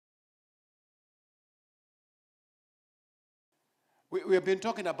We have been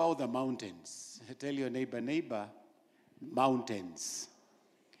talking about the mountains. Tell your neighbor, mountains.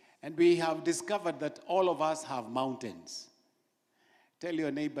 And we have discovered that all of us have mountains. Tell your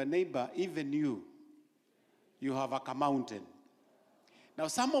neighbor, even you have a mountain. Now,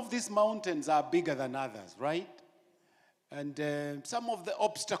 some of these mountains are bigger than others, right? And some of the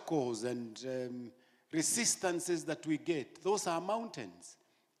obstacles and resistances that we get, those are mountains.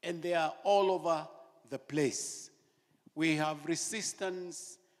 And they are all over the place. We have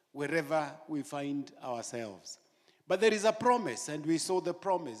resistance wherever we find ourselves. But there is a promise, and we saw the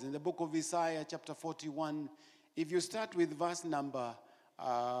promise in the book of Isaiah, chapter 41. If you start with verse number,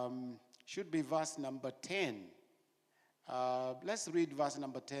 should be verse number 10. Let's read verse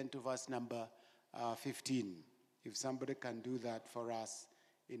number 10 to verse number 15. If somebody can do that for us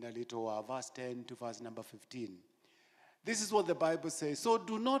in a little while. Verse 10 to verse number 15. This is what the Bible says. So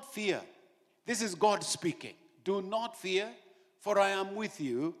do not fear. This is God speaking. Do not fear, for I am with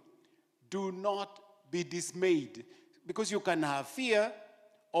you. Do not be dismayed. Because you can have fear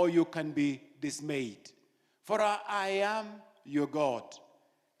or you can be dismayed. For I am your God.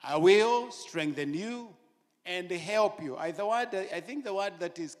 I will strengthen you and help you. I think the word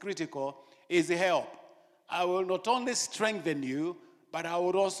that is critical is help. I will not only strengthen you, but I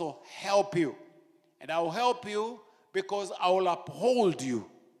will also help you. And I will help you because I will uphold you.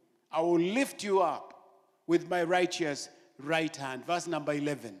 I will lift you up with my righteous right hand. Verse number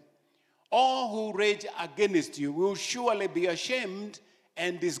 11. All who rage against you will surely be ashamed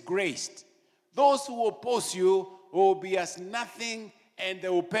and disgraced. Those who oppose you will be as nothing and they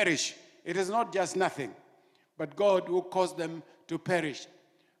will perish. It is not just nothing, but God will cause them to perish.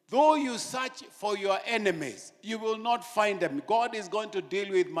 Though you search for your enemies, you will not find them. God is going to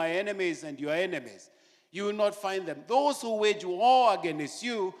deal with my enemies and your enemies. You will not find them. Those who wage war against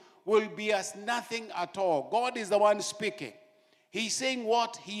you will be as nothing at all. God is the one speaking. He's saying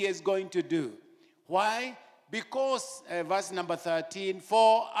what he is going to do. Why? Because, verse number 13,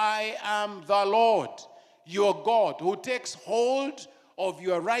 for I am the Lord, your God, who takes hold of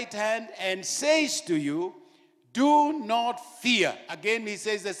your right hand and says to you, do not fear. Again, he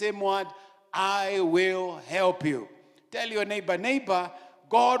says the same word, I will help you. Tell your neighbor,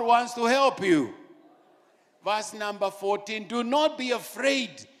 God wants to help you. Verse number 14, do not be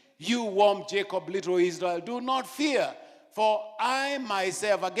afraid, you warm Jacob, little Israel. Do not fear, for I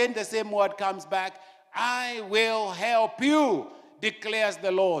myself, again the same word comes back, I will help you, declares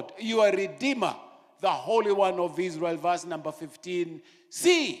the Lord, your Redeemer, the Holy One of Israel. Verse number 15,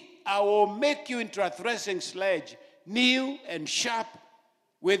 see, I will make you into a threshing sledge, new and sharp,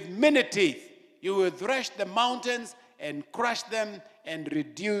 with many teeth. You will thresh the mountains and crush them and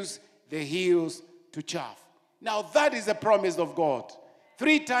reduce the hills to chaff. Now that is the promise of God.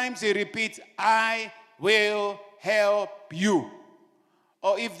 3 times he repeats, I will help you.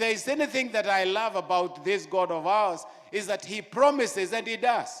 Or if there is anything that I love about this God of ours, is that he promises and he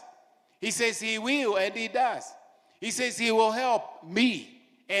does. He says he will and he does. He says he will help me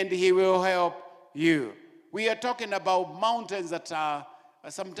and he will help you. We are talking about mountains that are,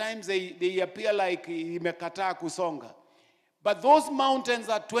 sometimes they appear like imekataa kusonga. But those mountains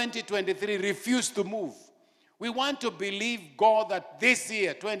that 2023 refuse to move. We want to believe God that this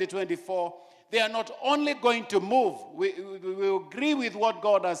year, 2024, they are not only going to move. We agree with what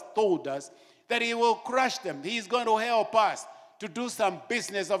God has told us, that he will crush them. He is going to help us to do some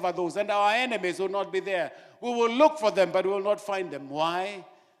business over those. And our enemies will not be there. We will look for them, but we will not find them. Why?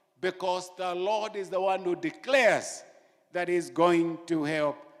 Because the Lord is the one who declares that he is going to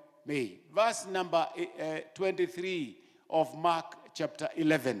help me. Verse number 23 of Mark chapter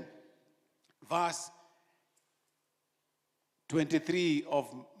 11. Verse 23 of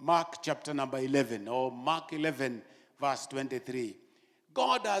Mark chapter number 11, or Mark 11 verse 23.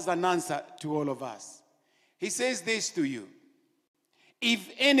 God has an answer to all of us. He says this to you. If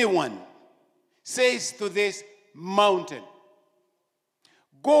anyone says to this mountain,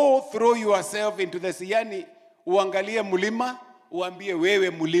 go throw yourself into the sea, yani uangalie mulima, uambie wewe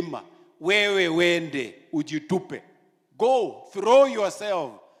mulima, wewe wende, ujitupe. Go throw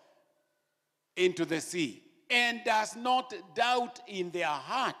yourself into the sea. And does not doubt in their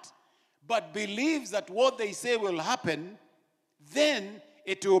heart, but believes that what they say will happen, then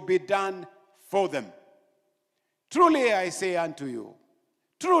it will be done for them. Truly I say unto you,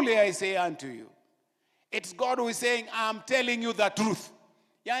 it's God who is saying, I'm telling you the truth.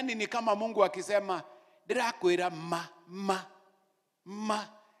 Yani ni kama Mungu akisema, dirakwira ma.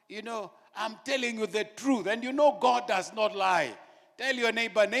 You know, I'm telling you the truth. And you know God does not lie. Tell your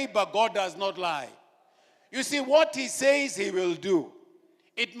neighbor, God does not lie. You see, what he says he will do.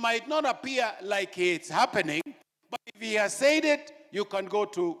 It might not appear like it's happening, but if he has said it, you can go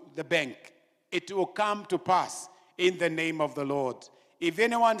to the bank. It will come to pass in the name of the Lord. If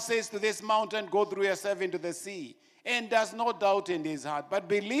anyone says to this mountain, go through yourself into the sea, and does not doubt in his heart, but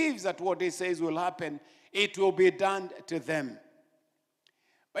believes that what he says will happen, it will be done to them.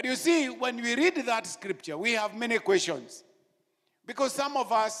 But you see, when we read that scripture, we have many questions. Because some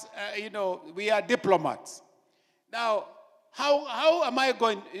of us, we are diplomats. Now, how am I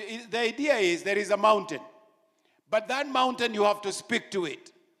going? The idea is there is a mountain. But that mountain, you have to speak to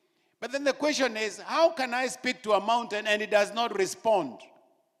it. But then the question is, how can I speak to a mountain and it does not respond?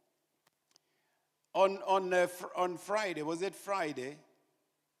 On Friday, was it Friday?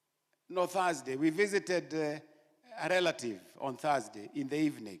 No, Thursday. We visited a relative on Thursday in the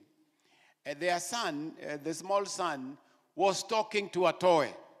evening. Their son, the small son, was talking to a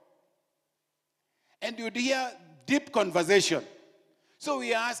toy. And you'd hear deep conversation. So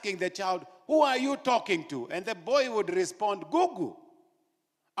we are asking the child, who are you talking to? And the boy would respond, Gugu.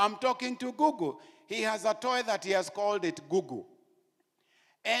 I'm talking to Gugu. He has a toy that he has called it Gugu.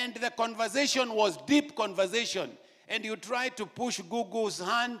 And the conversation was deep conversation. And you try to push Gugu's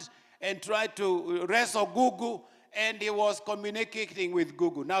hand and try to wrestle Gugu. And he was communicating with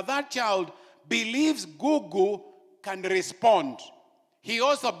Gugu. Now that child believes Gugu can respond. He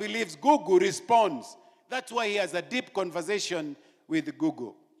also believes Gugu responds. That's why he has a deep conversation with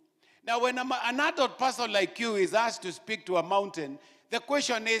Gugu. Now when an adult person like you is asked to speak to a mountain, the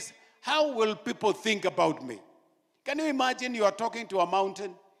question is, how will people think about me? Can you imagine you are talking to a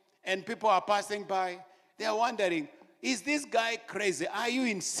mountain and people are passing by? They are wondering, is this guy crazy? Are you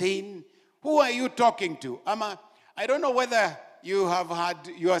insane? Who are you talking to? I don't know whether you have heard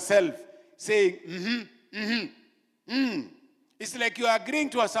yourself saying, It's like you are agreeing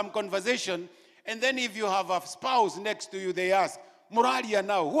to some conversation, and then if you have a spouse next to you, they ask, Muralia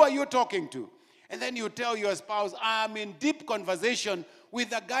now, who are you talking to? And then you tell your spouse, I'm in deep conversation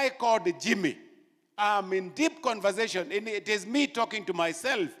with a guy called Jimmy. I'm in deep conversation, and it is me talking to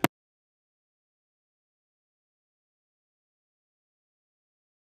myself.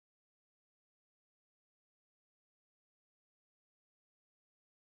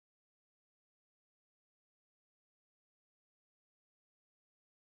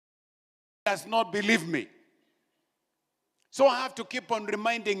 Does not believe me. So I have to keep on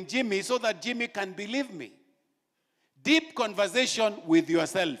reminding Jimmy so that Jimmy can believe me. Deep conversation with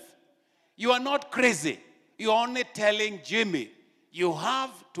yourself. You are not crazy. You're only telling Jimmy, you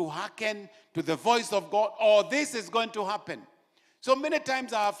have to hearken to the voice of God or this is going to happen. So many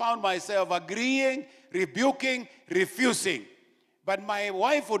times I have found myself agreeing, rebuking, refusing. But my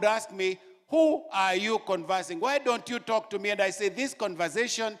wife would ask me, who are you conversing? Why don't you talk to me? And I say, this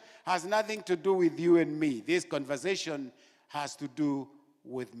conversation has nothing to do with you and me. This conversation has to do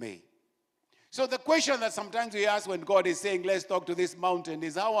with me. So the question that sometimes we ask when God is saying, let's talk to this mountain,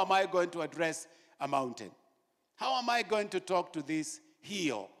 is how am I going to address a mountain? How am I going to talk to this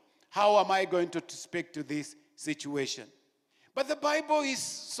hill? How am I going to speak to this situation? But the Bible is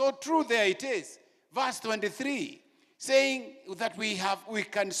so true. There it is. Verse 23, saying that we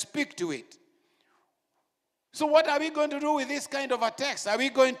can speak to it. So what are we going to do with this kind of a text? Are we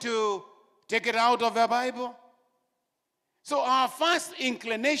going to take it out of the Bible? So our first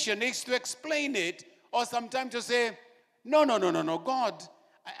inclination is to explain it, or sometimes to say, no, God,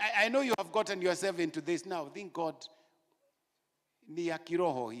 I know you have gotten yourself into this now. Think God, ni ya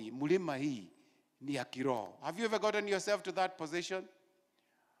kiroho hii, mulima hii, ni ya kiroho. Have you ever gotten yourself to that position?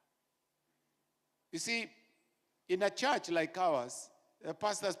 You see, in a church like ours, the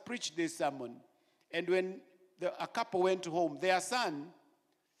pastors preached this sermon, and when a couple went home, their son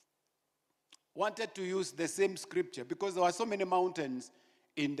wanted to use the same scripture because there were so many mountains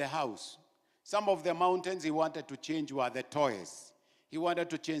in the house. Some of the mountains he wanted to change were the toys. He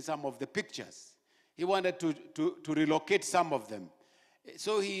wanted to change some of the pictures. He wanted to relocate some of them.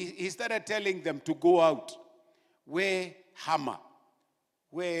 So he started telling them to go out. We hama.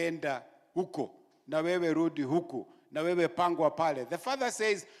 We enda huko. Na wewe rudi huko. Na wewe pangwa pale. The father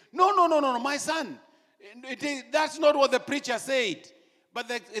says, no, my son. That's not what the preacher said. But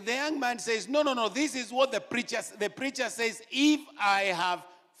the young man says, no, this is what the preacher says, if I have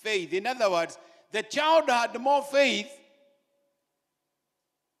faith. In other words, the child had more faith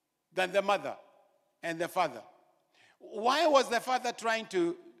than the mother and the father. Why was the father trying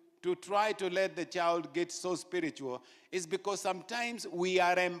to let the child get so spiritual? It's because sometimes we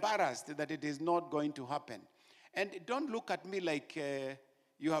are embarrassed that it is not going to happen. And don't look at me like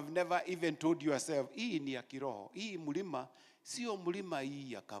you have never even told yourself, hii ni ya kiroho, hii mulima, sio mulima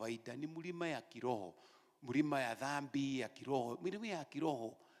hii ya kawaida, ni mulima ya kiroho, mulima ya dhambi ya kiroho, mulima ya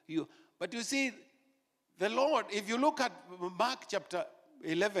kiroho. But you see, The Lord, if you look at Mark chapter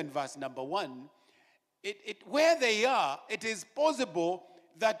 11, verse number 1, where they are, it is possible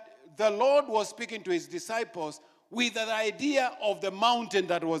that the Lord was speaking to his disciples with the idea of the mountain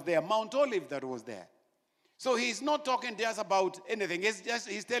that was there, Mount Olive that was there. So he's not talking just about anything.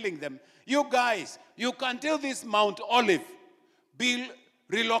 He's telling them, you guys, you can tell this Mount Olive be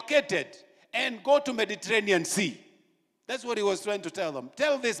relocated and go to Mediterranean Sea. That's what he was trying to tell them.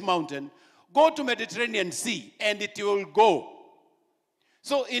 Tell this mountain, go to Mediterranean Sea, and it will go.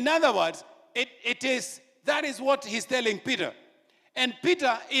 So in other words, that is what he's telling Peter. And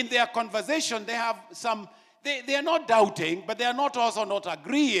Peter, in their conversation, they have they are not doubting, but they are not also not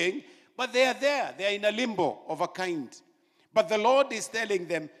agreeing, but they are there. They are in a limbo of a kind. But the Lord is telling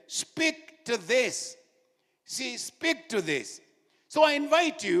them, speak to this. See, speak to this. So I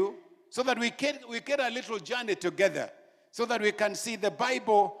invite you so that we get a little journey together, so that we can see the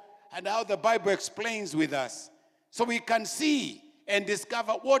Bible and how the Bible explains with us. So we can see and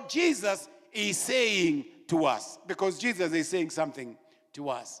discover what Jesus is saying to us. Because Jesus is saying something to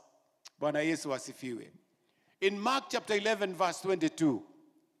us. Bwana Yesu asifiwe. In Mark chapter 11, verse 22.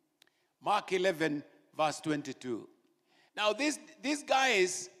 Mark 11, verse 22. Now these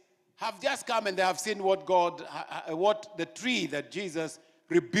guys have just come and they have seen what the tree that Jesus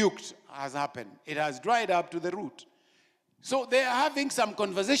rebuked has happened. It has dried up to the root. So they are having some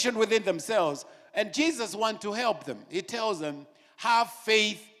conversation within themselves, and Jesus wants to help them. He tells them, have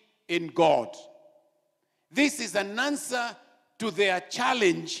faith in God. This is an answer to their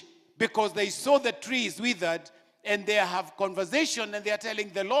challenge, because they saw the trees withered, and they have conversation, and they are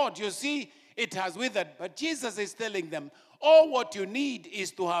telling the Lord, you see, it has withered. But Jesus is telling them, all what you need is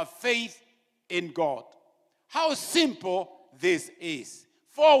to have faith in God. How simple this is.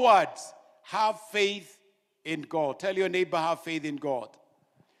 4 words, have faith in God. Tell your neighbor, have faith in God.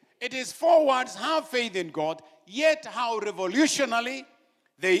 It is 4 words, have faith in God, yet how revolutionary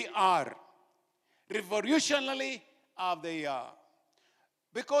they are. Revolutionary they are.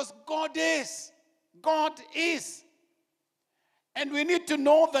 Because God is. God is. And we need to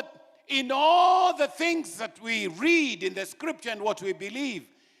know that in all the things that we read in the scripture and what we believe,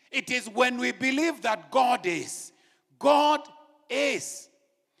 it is when we believe that God is. God is.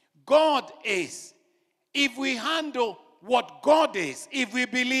 God is. If we handle what God is, if we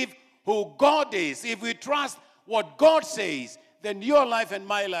believe who God is, if we trust what God says, then your life and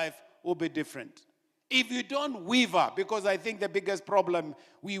my life will be different. If you don't waver, because I think the biggest problem,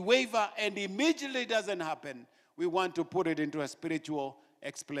 we waver and immediately it doesn't happen, we want to put it into a spiritual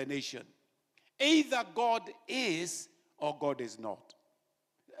explanation. Either God is or God is not.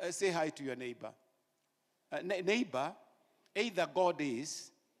 Say hi to your neighbor. Neighbor, either God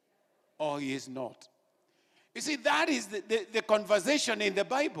is or he is not. You see, that is the conversation in the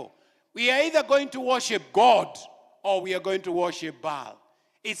Bible. We are either going to worship God or we are going to worship Baal.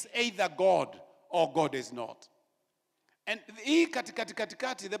 It's either God or God is not. And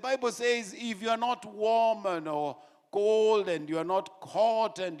the Bible says, if you are not warm or cold and you are not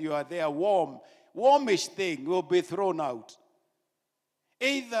hot and you are there warmish thing will be thrown out.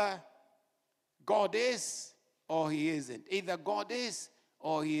 Either God is or he isn't. Either God is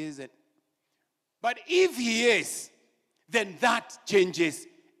or he isn't. But if he is, then that changes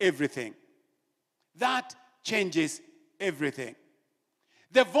everything. That changes everything.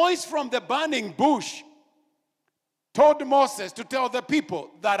 The voice from the burning bush told Moses to tell the people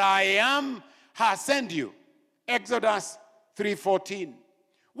that I am has sent you. Exodus 3:14.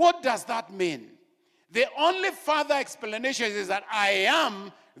 What does that mean? The only further explanation is that I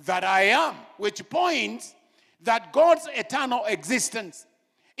am, which points that God's eternal existence.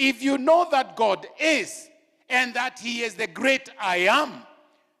 If you know that God is and that he is the great I am,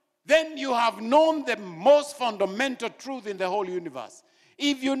 then you have known the most fundamental truth in the whole universe.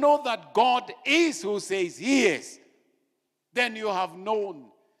 If you know that God is who says he is, then you have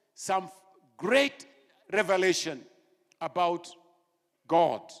known some great revelation about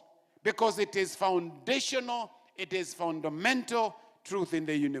God. Because it is foundational, it is fundamental truth in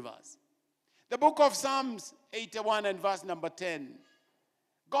the universe. The book of Psalms 81 and verse number 10.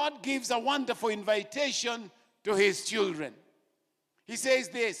 God gives a wonderful invitation to his children. He says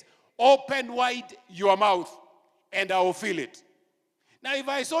this, open wide your mouth and I will fill it. Now if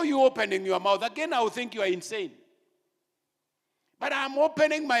I saw you opening your mouth, again I would think you are insane. But I'm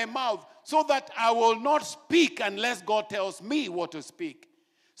opening my mouth so that I will not speak unless God tells me what to speak.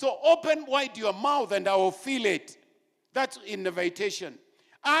 So open wide your mouth and I will fill it. That's an invitation.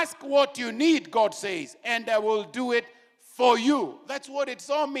 Ask what you need, God says, and I will do it for you. That's what it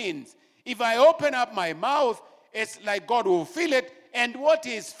all means. If I open up my mouth, it's like God will fill it, and what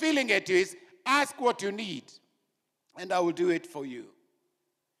he's filling it is Ask what you need, and I will do it for you.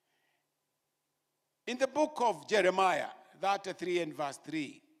 In the book of Jeremiah, 33 and verse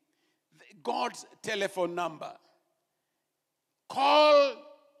 3, God's telephone number. Call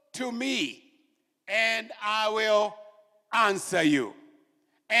to me, and I will answer you.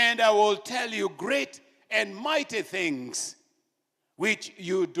 And I will tell you great and mighty things which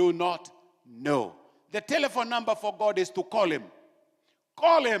you do not know. The telephone number for God is to call him.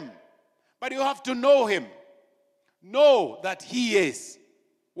 Call him. But you have to know him. Know that he is.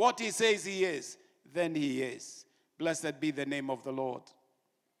 What he says he is, then he is. Blessed be the name of the Lord.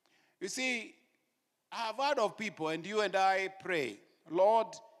 You see, I've heard of people, and you and I pray, Lord,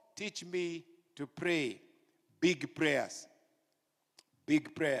 teach me to pray big prayers.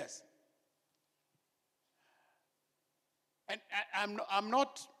 Big prayers. And I'm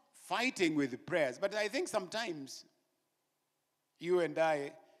not fighting with the prayers, but I think sometimes you and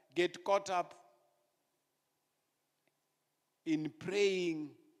I get caught up in praying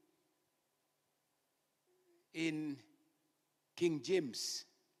in King James.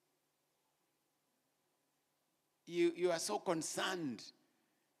 You are so concerned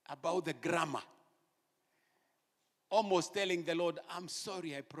about the grammar. Almost telling the Lord, I'm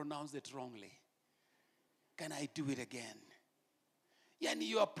sorry I pronounced it wrongly. Can I do it again? Yeah, and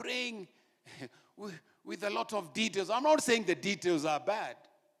you are praying with a lot of details. I'm not saying the details are bad.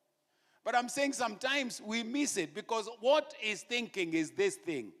 But I'm saying sometimes we miss it because what is thinking is this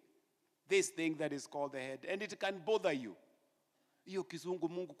thing that is called the head. And it can bother you. Iyo kizungu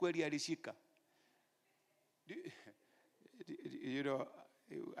Mungu kweli alishika. You know,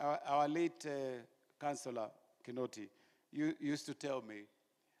 our late counselor, Kinoti, used to tell me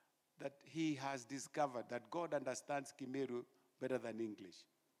that he has discovered that God understands Kimeru better than English.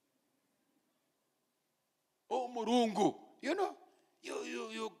 Oh, Murungu, you know,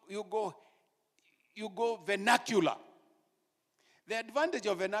 you go vernacular. The advantage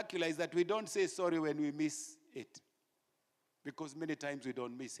of vernacular is that we don't say sorry when we miss it, because many times we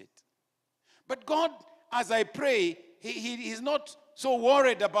don't miss it. But God, as I pray, he's not so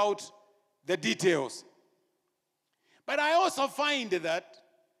worried about the details. But I also find that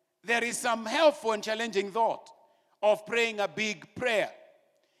there is some helpful and challenging thought of praying a big prayer.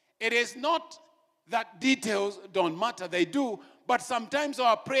 It is not that details don't matter, they do, but sometimes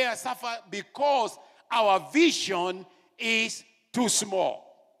our prayers suffer because our vision is too small.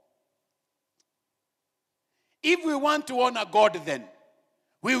 If we want to honor God, then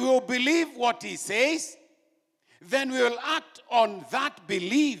we will believe what he says, then we will act on that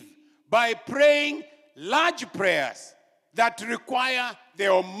belief by praying large prayers that require the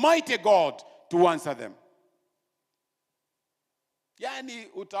Almighty God to answer them. Yani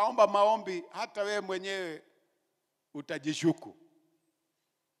utaomba maombi hata wewe mwenyewe utajishuku.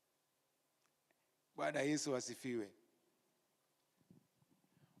 Bwana Yesu asifiwe.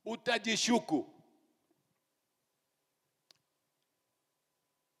 Utajishuku.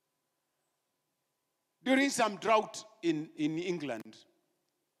 During some drought in England,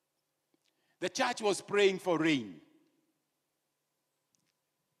 the church was praying for rain.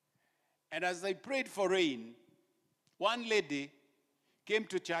 And as they prayed for rain, one lady came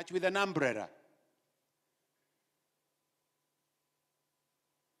to church with an umbrella.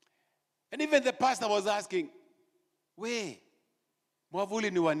 And even the pastor was asking, "We,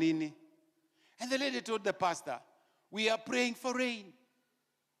 mwavuli ni wa nini?" And the lady told the pastor, "We are praying for rain.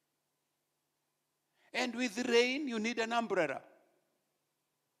 And with rain, you need an umbrella."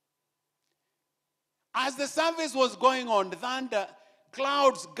 As the service was going on, thunder,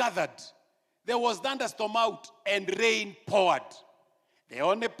 clouds gathered. There was thunderstorm out and rain poured. The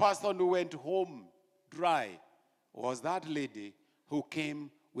only person who went home dry was that lady who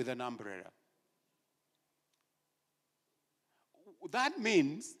came with an umbrella. That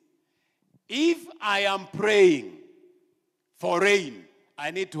means if I am praying for rain,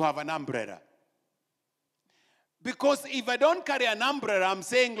 I need to have an umbrella. Because if I don't carry an umbrella, I'm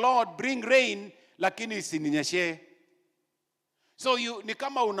saying, "Lord, bring rain, lakini isininyeshe." So ni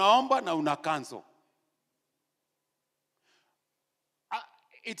kama unaomba na una cancel.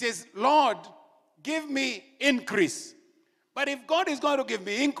 It is, "Lord, give me increase." But if God is going to give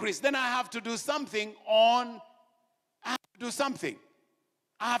me increase, then I have to do something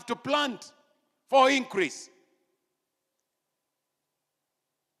I have to plant for increase.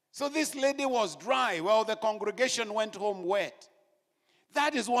 So this lady was dry while the congregation went home wet.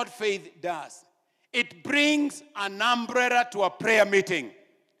 That is what faith does. It brings an umbrella to a prayer meeting.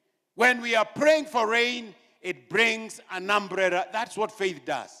 When we are praying for rain, it brings an umbrella. That's what faith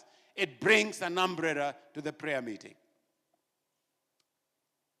does. It brings an umbrella to the prayer meeting.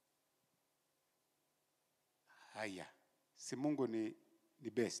 Haya, si Mungu ni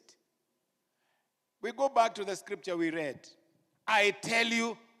best. We go back to the scripture we read. I tell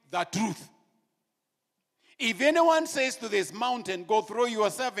you the truth. If anyone says to this mountain, go throw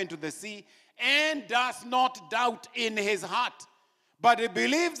yourself into the sea, and does not doubt in his heart, but he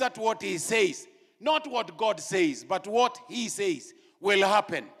believes that what he says, not what God says, but what he says will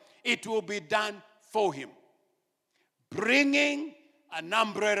happen, it will be done for him. Bringing an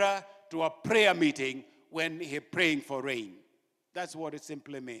umbrella to a prayer meeting when he's praying for rain. That's what it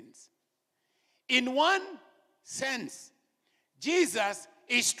simply means. In one sense, Jesus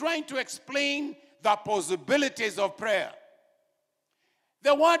is trying to explain the possibilities of prayer.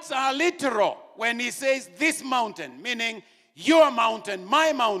 The words are literal when he says this mountain, meaning your mountain,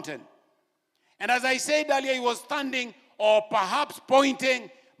 my mountain. And as I said earlier, he was standing or perhaps pointing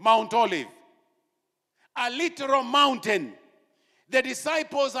Mount Olive. A literal mountain. The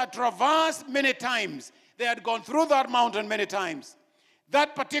disciples had traversed many times. They had gone through that mountain many times.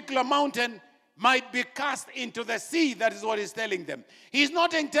 That particular mountain might be cast into the sea. That is what he's telling them. He's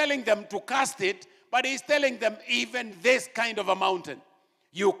not telling them to cast it, but he's telling them even this kind of a mountain,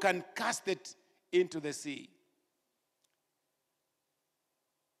 you can cast it into the sea.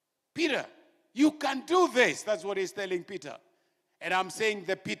 Peter, you can do this. That's what he's telling Peter. And I'm saying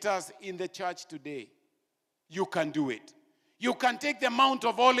the Peters in the church today, you can do it. You can take the Mount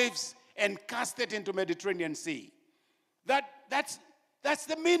of Olives and cast it into Mediterranean Sea. That's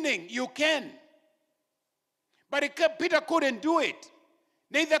the meaning. You can. But Peter couldn't do it.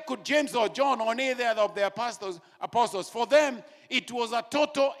 Neither could James or John or neither of the apostles. For them, it was a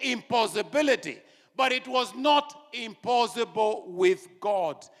total impossibility. But it was not impossible with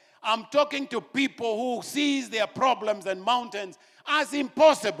God. I'm talking to people who sees their problems and mountains as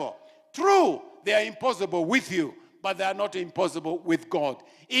impossible. True, they are impossible with you, but they are not impossible with God.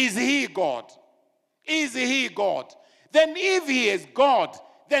 Is he God? Is he God? Then if he is God,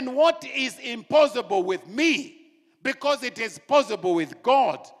 then what is impossible with me? Because it is possible with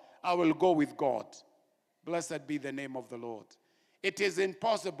God, I will go with God. Blessed be the name of the Lord. It is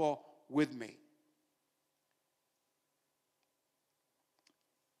impossible with me.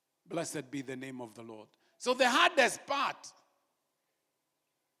 Blessed be the name of the Lord. So the hardest part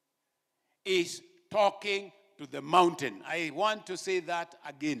is talking to the mountain. I want to say that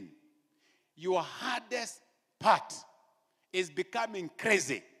again. Your hardest part is becoming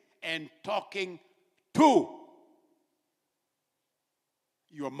crazy and talking to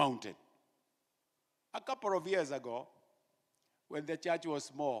your mountain. A couple of years ago, when the church was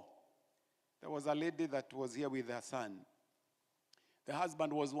small, there was a lady that was here with her son. The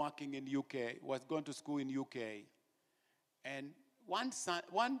husband was working in UK, was going to school in UK. And one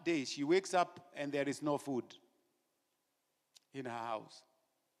day she wakes up and there is no food in her house.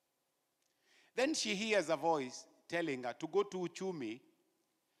 Then she hears a voice telling her to go to Uchumi.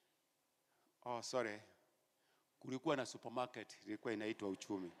 Oh, sorry. Kulikuwa na supermarket, ilikuwa inaitwa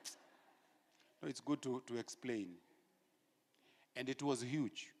Uchumi. No, it's good to explain. And it was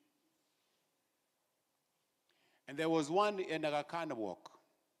huge. And there was one in Aga Khan walk.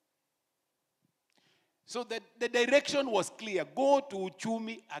 So the direction was clear. Go to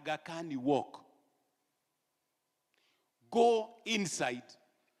Uchumi Aga Khan walk. Go inside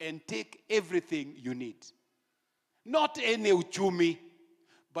and take everything you need. Not any Uchumi,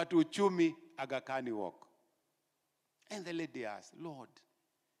 but Uchumi Aga Khan walk. And the lady asked, Lord,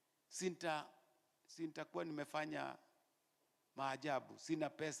 sintakuwa nimefanya maajabu, sina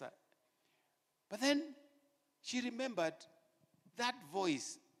pesa. But then she remembered that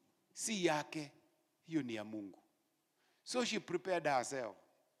voice, si yake, hiyo ni ya Mungu. So she prepared herself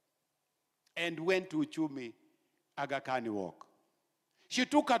and went to Uchumi Aga Khan walk. She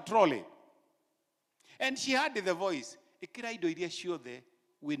took a trolley and she heard the voice, ikiraido iria ciothe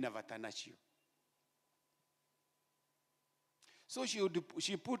wina vatanashio. So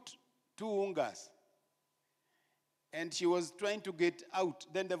she put 2 ungas and she was trying to get out.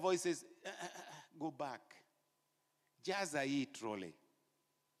 Then the voice says, go back. Jaza hii trolley.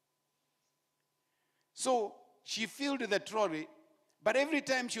 So she filled the trolley, but every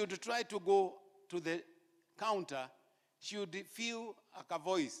time she would try to go to the counter, she would feel a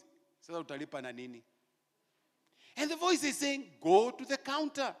voice. Sasa utalipa na nini? And the voice is saying, go to the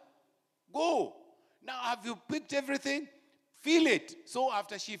counter. Go. Now have you picked everything? Fill it. So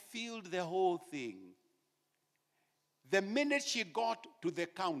after she filled the whole thing, the minute she got to the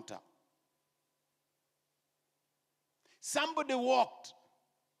counter, somebody walked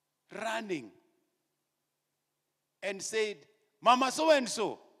running and said, Mama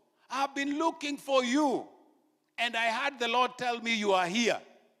so-and-so, I've been looking for you. And I heard the Lord tell me you are here.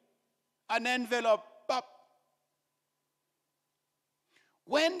 An envelope, pop.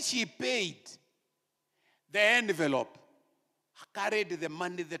 When she paid, the envelope carried the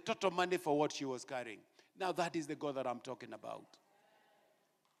money, the total money for what she was carrying. Now that is the God that I'm talking about.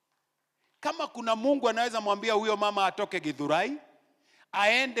 Kama kuna Mungu anaweza mwambia huyo mama atoke Githurai,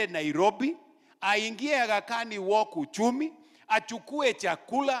 aende Nairobi, aingie Aga Khan walk uchumi, achukue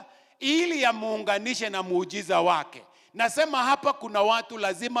chakula ili amuunganishe na muujiza wake. Nasema hapa kuna watu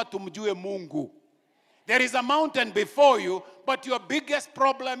lazima tumjue Mungu. There is a mountain before you, but your biggest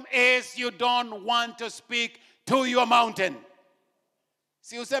problem is you don't want to speak to your mountain.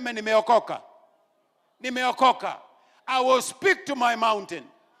 Si useme nimeokoka. Nimeokoka. I will speak to my mountain.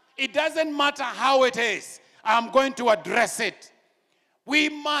 It doesn't matter how it is. I'm going to address it. We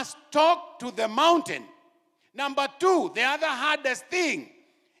must talk to the mountain. Number two, the other hardest thing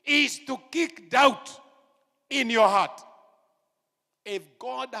is to kick doubt in your heart. If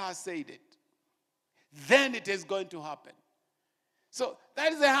God has said it, then it is going to happen. So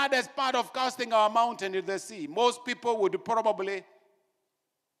that is the hardest part of casting our mountain in the sea. Most people would probably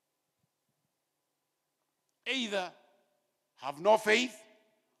either have no faith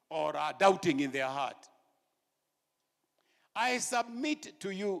or are doubting in their heart. I submit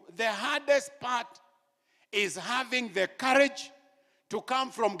to you, the hardest part is having the courage to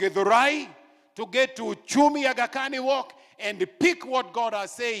come from Githurai to get to Uchumi Aga Khan walk and pick what God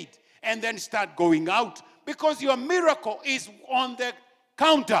has said and then start going out. Because your miracle is on the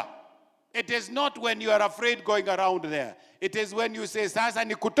counter. It is not when you are afraid going around there. It is when you say, sasa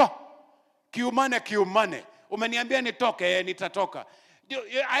nikuto, kiumane. Umeniambia nitoke, nitatoka.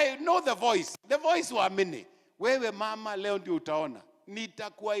 I know the voice. The voice wa mini. Wewe mama leo ndio utaona.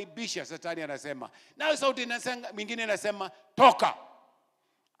 Nitakuaibisha, Satani anasema. Na sauti mingine inasema toka.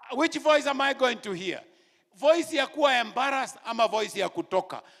 Which voice am I going to hear? Voice ya kuwa embarrassed ama voice ya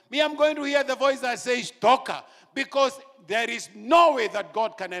kutoka? Me, I'm going to hear the voice that says toka, because there is no way that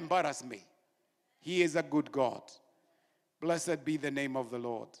God can embarrass me. He is a good God. Blessed be the name of the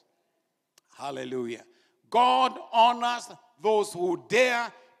Lord. Hallelujah. God honors those who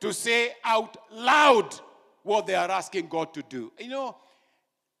dare to say out loud what they are asking God to do. You know,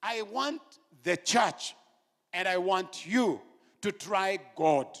 I want the church and I want you to try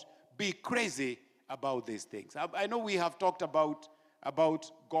God. Be crazy about these things. I know we have talked about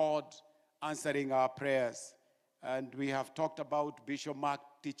God answering our prayers. And we have talked about Bishop Mark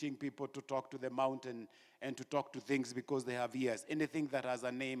teaching people to talk to the mountain and to talk to things because they have ears. Anything that has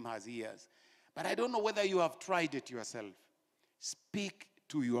a name has ears. But I don't know whether you have tried it yourself. Speak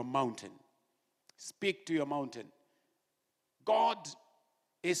to your mountain. Speak to your mountain. God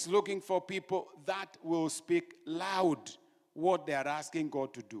is looking for people that will speak loud what they are asking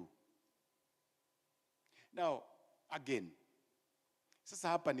God to do. Now, again, sasa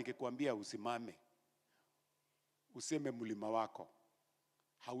hapa nikikwambia usimame, useme mulima wako,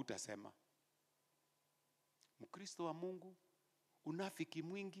 hautasema. Mkristo wa Mungu, unafiki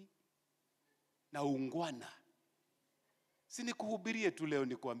mwingi na ungwana. Sinikuhubirie tu leo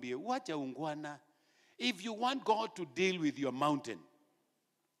nikwambie, uacha ungwana. If you want God to deal with your mountain,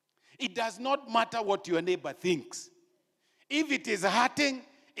 it does not matter what your neighbor thinks. If it is hurting,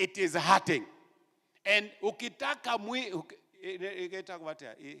 it is hurting. And ukitaka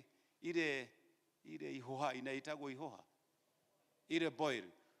ile ihoha inaitagwa ihoha. Ile boil.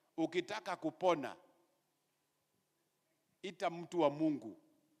 Ukitaka kupona, ita mtu wa Mungu.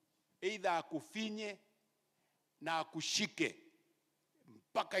 Either akufinye na akushike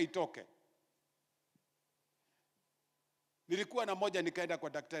mpaka itoke. Nilikuwa na moja nikaenda kwa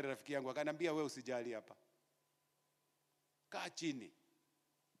daktari rafiki yangu akaniambia wewe usijali hapa. Kaa chini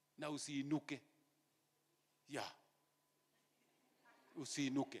na usiinuke. Ya.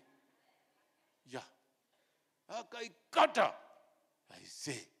 Usiinuke. Ya. Akaikata. I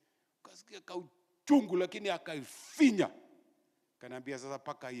say. Kasikia kauchungu lakini akaifinya. Kaniambia sasa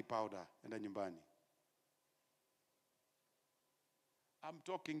paka hii powder enda nyumbani. I'm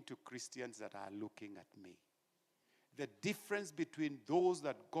talking to Christians that are looking at me. The difference between those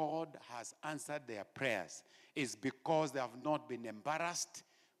that God has answered their prayers is because they have not been embarrassed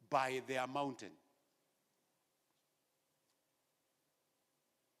by their mountain.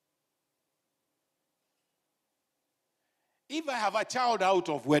 If I have a child out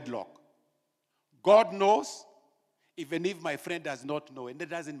of wedlock, God knows, even if my friend does not know, and it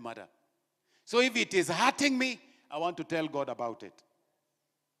doesn't matter. So if it is hurting me, I want to tell God about it.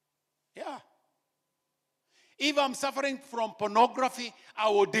 Yeah. If I'm suffering from pornography, I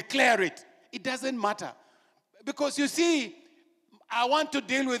will declare it. It doesn't matter. Because you see, I want to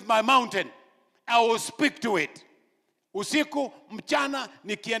deal with my mountain. I will speak to it. Usiku, mchana,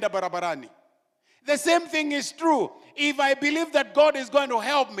 nikienda barabarani. The same thing is true. if I believe that God is going to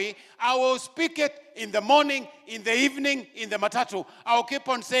help me, I will speak it in the morning, in the evening, in the matatu. I will keep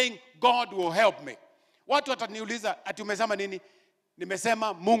on saying, God will help me. Watu wataniuliza, ati umesema nini?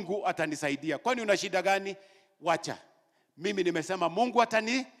 Nimesema Mungu atanisaidia. Kwani una shida gani? Wacha. Mimi nimesema Mungu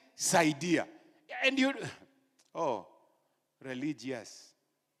atanisaidia. And you, oh, religious,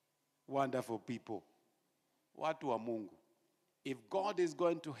 wonderful people. Watu wa Mungu. If God is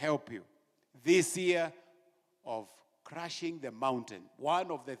going to help you this year of crushing the mountain,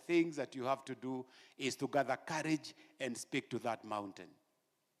 one of the things that you have to do is to gather courage and speak to that mountain.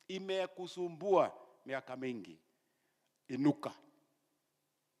 Imekusumbua miaka mingi. Inuka.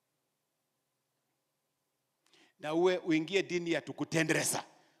 Na uingie dini ya tukutendresa.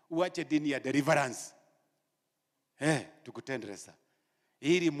 Uache dini ya deliverance. Tukutendresa.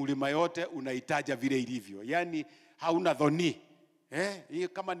 Ili mulima yote unaitaja vile ilivyo. Yani hauna dhoni. Hii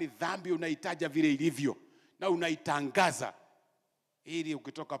kama ni dhambi unaitaja vile ilivyo. Na unaitangaza. Ili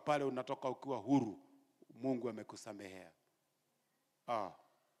ukitoka pale unatoka ukiwa huru. Mungu amekusamehea.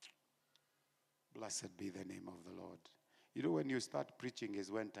 Blessed be the name of the Lord. You know, when you start preaching is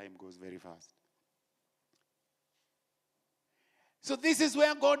when time goes very fast. So this is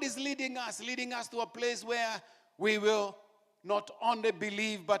where God is leading us to a place where we will not only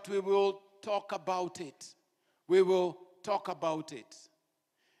believe, but we will talk about it. We will talk about it.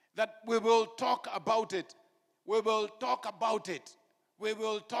 That we will talk about it. We will talk about it. We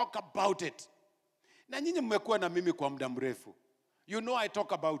will talk about it. Na nyinyi mmekuwa na mimi kwa muda mrefu. You know I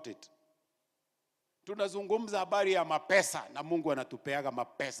talk about it. Tunazungumza habari ya mapesa na Mungu anatupeaga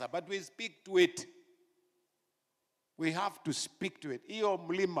mapesa, but we speak to it. We have to speak to it. Hiyo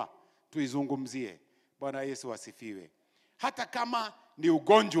mlima tuizungumzie. Bwana Yesu asifiwe. Hata kama ni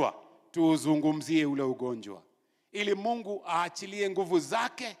ugonjwa, tuuzungumzie ule ugonjwa. Ili Mungu aachilie nguvu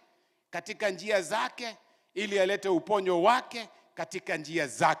zake katika njia zake, ili alete uponyo wake katika njia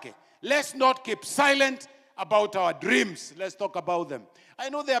zake. Let's not keep silent about our dreams. Let's talk about them. I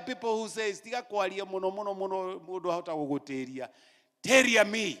know there are people who say, "Stika kwalia mono mudo hata kuguteria." Teria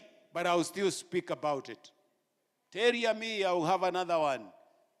me, but I will still speak about it. Teria me, I will have another one.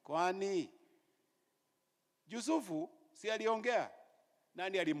 Kwani Yusufu si aliongea?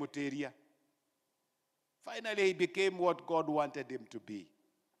 Nani alimuteria? Finally he became what God wanted him to be.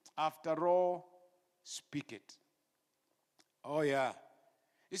 After all, speak it. Oh yeah.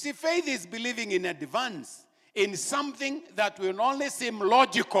 You see, faith is believing in advance in something that will only seem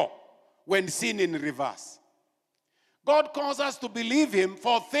logical when seen in reverse. God calls us to believe him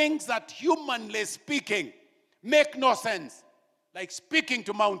for things that, humanly speaking, make no sense. Like speaking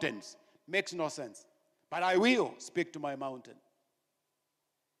to mountains makes no sense. But I will speak to my mountain.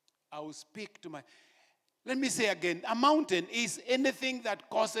 I will speak to my... Let me say again, a mountain is anything that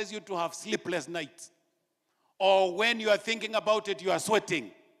causes you to have sleepless nights. Or when you are thinking about it, you are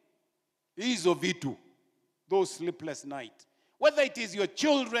sweating. Hizo vitu, those sleepless nights. Whether it is your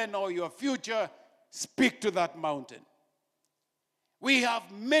children or your future, speak to that mountain. We have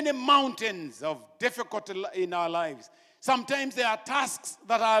many mountains of difficulty in our lives. Sometimes there are tasks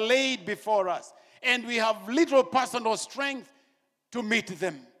that are laid before us, and we have little personal strength to meet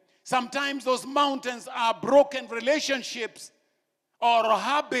them. Sometimes those mountains are broken relationships or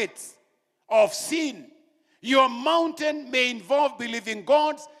habits of sin. Your mountain may involve believing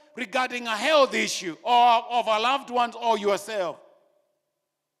God regarding a health issue or of a loved ones or yourself.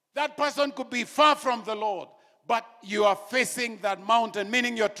 That person could be far from the Lord, but you are facing that mountain,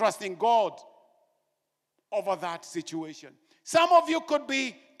 meaning you're trusting God over that situation. Some of you could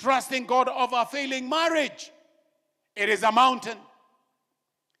be trusting God over a failing marriage. It is a mountain.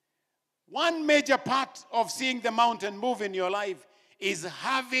 One major part of seeing the mountain move in your life is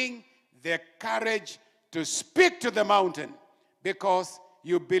having the courage to speak to the mountain, because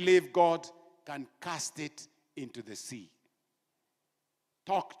you believe God can cast it into the sea.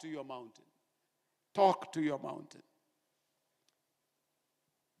 Talk to your mountain. Talk to your mountain.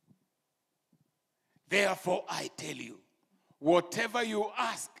 Therefore, I tell you, whatever you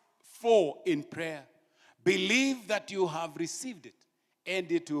ask for in prayer, believe that you have received it,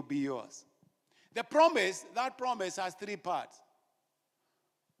 and it will be yours. That promise has three parts.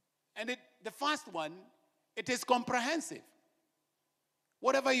 And the first one, it is comprehensive.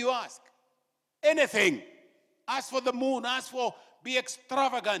 Whatever you ask, anything, ask for the moon, ask for, be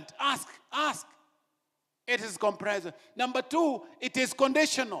extravagant, ask. It is comprehensive. Number two, it is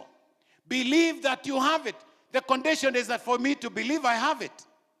conditional. Believe that you have it. The condition is that for me to believe I have it.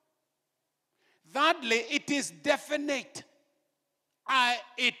 Thirdly, it is definite.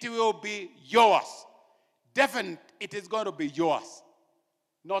 It will be yours. Definite, it is going to be yours,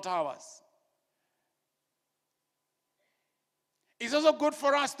 not ours. It's also good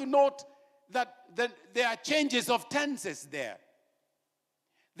for us to note that there are changes of tenses there.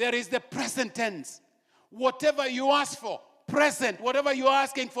 There is the present tense. Whatever you ask for, present. Whatever you're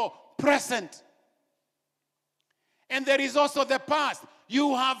asking for, present. And there is also the past.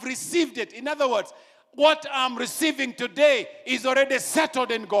 You have received it. In other words, what I'm receiving today is already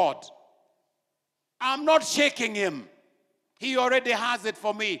settled in God. I'm not shaking him. He already has it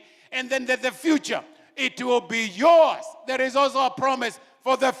for me. And then there's the future. It will be yours. There is also a promise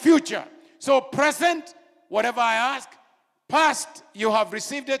for the future. So present, whatever I ask. Past, you have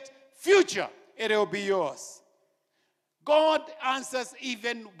received it. Future, it will be yours. God answers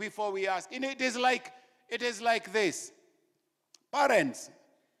even before we ask. And it is like this. Parents.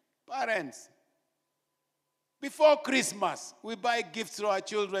 Before Christmas, we buy gifts to our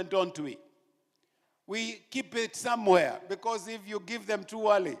children, don't we? We keep it somewhere, because if you give them too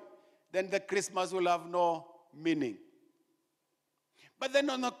early, then the Christmas will have no meaning. But then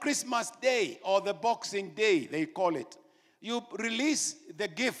on a Christmas day, or the Boxing Day, they call it, you release the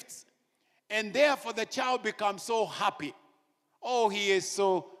gifts, and therefore the child becomes so happy. Oh, he is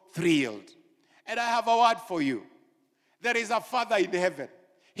so thrilled. And I have a word for you. There is a Father in heaven.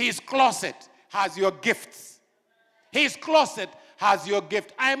 His closet has your gifts. His closet has your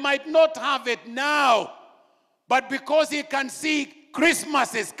gift. I might not have it now, but because he can see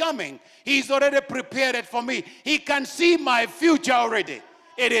Christmas is coming, he's already prepared it for me. He can see my future already.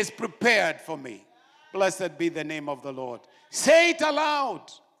 It is prepared for me. Blessed be the name of the Lord. Say it aloud.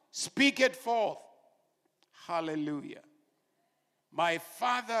 Speak it forth. Hallelujah. My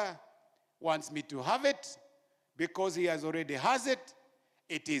Father wants me to have it because he already has it.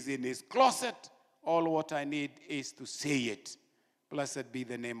 It is in his closet. All what I need is to say it. Blessed be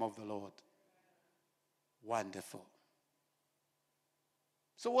the name of the Lord. Wonderful.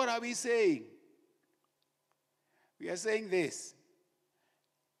 So what are we saying? We are saying this.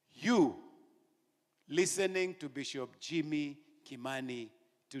 You listening to Bishop Jimmy Kimani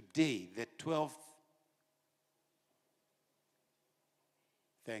today, the 12th.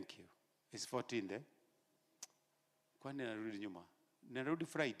 Thank you. It's 14th, eh? Kwani narudi nyuma? Narudi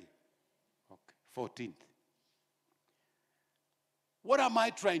Friday. Okay, 14th. What am I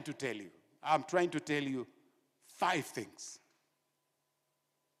trying to tell you? I'm trying to tell you 5 things.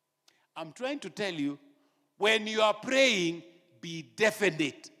 I'm trying to tell you, when you are praying, be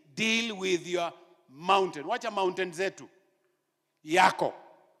definite. Deal with your mountain. Wacha mountain zetu. Yako.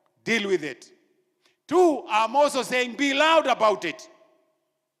 Deal with it. 2, I'm also saying be loud about it.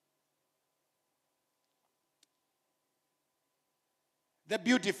 The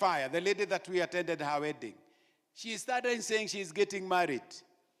beautifier, the lady that we attended her wedding, she started saying she's getting married.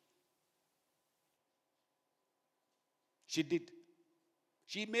 She did.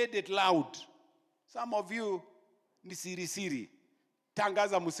 She made it loud. Some of you, ni siri siri.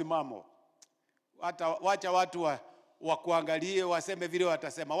 Tangaza musimamo. Wacha watu wakuangalie, waseme vile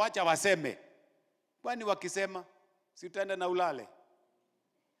watasema. Wacha waseme. Kwani wakisema, si utaenda na ulale.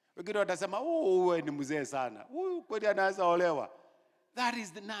 Wengine watasema, wewe ni mzee sana. Kwani anaweza olewa. That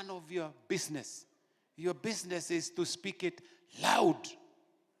is none of your business. Your business is to speak it loud.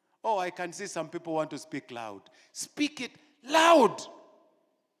 Oh, I can see some people want to speak loud. Speak it loud.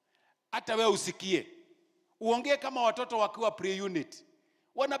 Hata wewe usikie. Uongee kama watoto wakiwa pre-unit.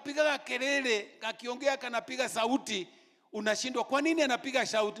 Wanapiga kelele, akiongea kanapiga sauti, unashindwa. Kwa nini anapiga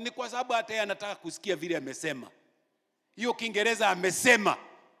sauti? Ni kwa sababu hata yeye anataka kusikia vile amesema. Hiyo Kiingereza amesema,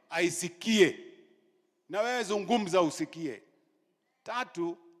 aisikie. Na wewe zungumza usikie.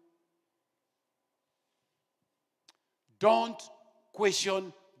 3, don't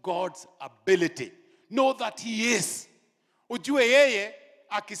question God's ability. Know that he is. Ujue yeye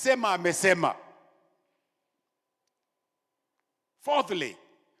akisema amesema. 4thly,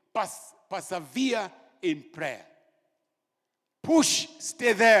 persevere in prayer. Push,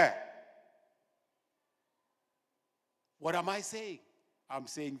 stay there. What am I saying? I'm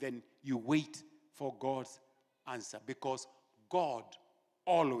saying then you wait for God's answer, because God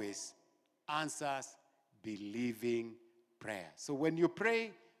always answers believing prayer. So when you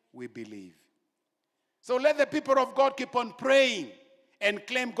pray, we believe. So let the people of God keep on praying and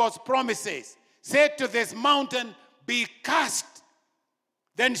claim God's promises. Say to this mountain, be cast.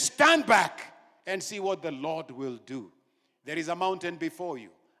 Then stand back and see what the Lord will do. There is a mountain before you.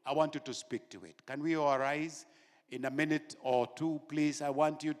 I want you to speak to it. Can we all rise in a minute or 2, please? I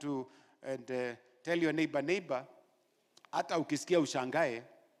want you to tell your neighbor, hata ukisikia ushangae,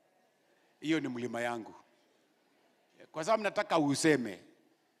 hiyo ni mlima yangu. Kwa sababu nataka useme.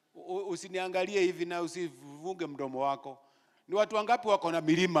 Usiniangalie hivi na usivunge mdomo wako. Ni watu wangapi wako na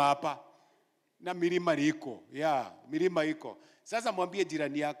milima hapa? Na milima iko. Yeah, milima iko. Sasa mwambie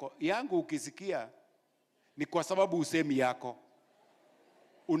jirani yako, yangu ukisikia ni kwa sababu usemi yako.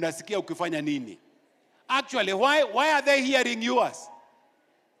 Unasikia ukifanya nini? Actually, why are they hearing yours?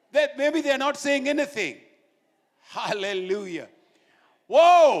 Maybe they're not saying anything. Hallelujah.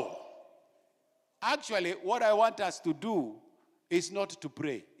 Whoa! Actually, what I want us to do is not to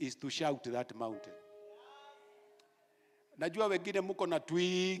pray, is to shout that mountain. Najua wengine mko na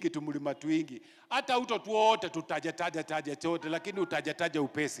twingi, tumulima twingi. Hata uto tuote tutajetaja chote, lakini utajetaja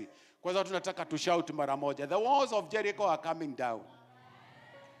upesi. Kwa sababu tunataka to shout mara moja. The walls of Jericho are coming down.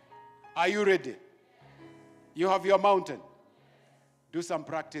 Are you ready? You have your mountain. Do some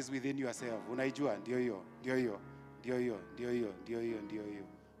practice within yourself. Unaijua, ndio hiyo.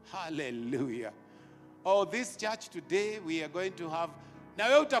 Hallelujah. Oh, this church today we are going to have. Na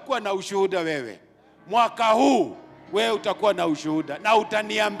wewe utakuwa na ushuhuda wewe. Mwaka huu wewe utakuwa na ushuhuda na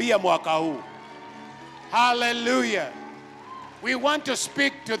utaniambia mwaka huu. Hallelujah. We want to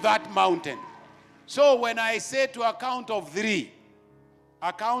speak to that mountain. So when I say to a count of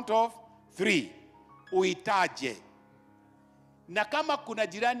 3, uitaje. Na kama kuna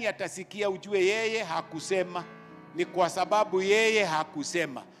jirani atasikia ujue yeye hakusema, ni kwa sababu yeye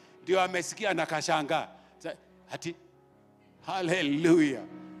hakusema. Ndio amesikia na kashangaa. Ati hallelujah.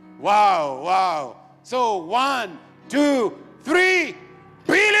 Wow. So 1, 2, 3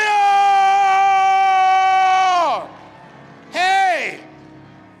 billion. Hey!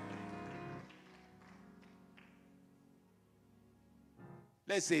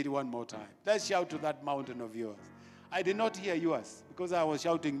 Let's say it one more time. Let's shout to that mountain of yours. I did not hear yours because I was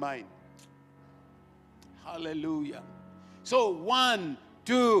shouting mine. Hallelujah. So 1,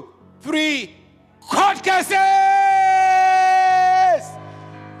 2, 3, court cases!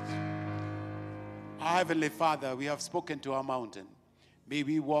 Our Heavenly Father, we have spoken to our mountain. May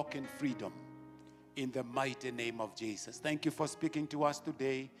we walk in freedom in the mighty name of Jesus. Thank you for speaking to us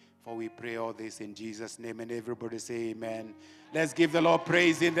today, for we pray all this in Jesus' name. And everybody say amen. Let's give the Lord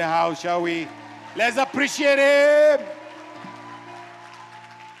praise in the house, shall we? Let's appreciate Him.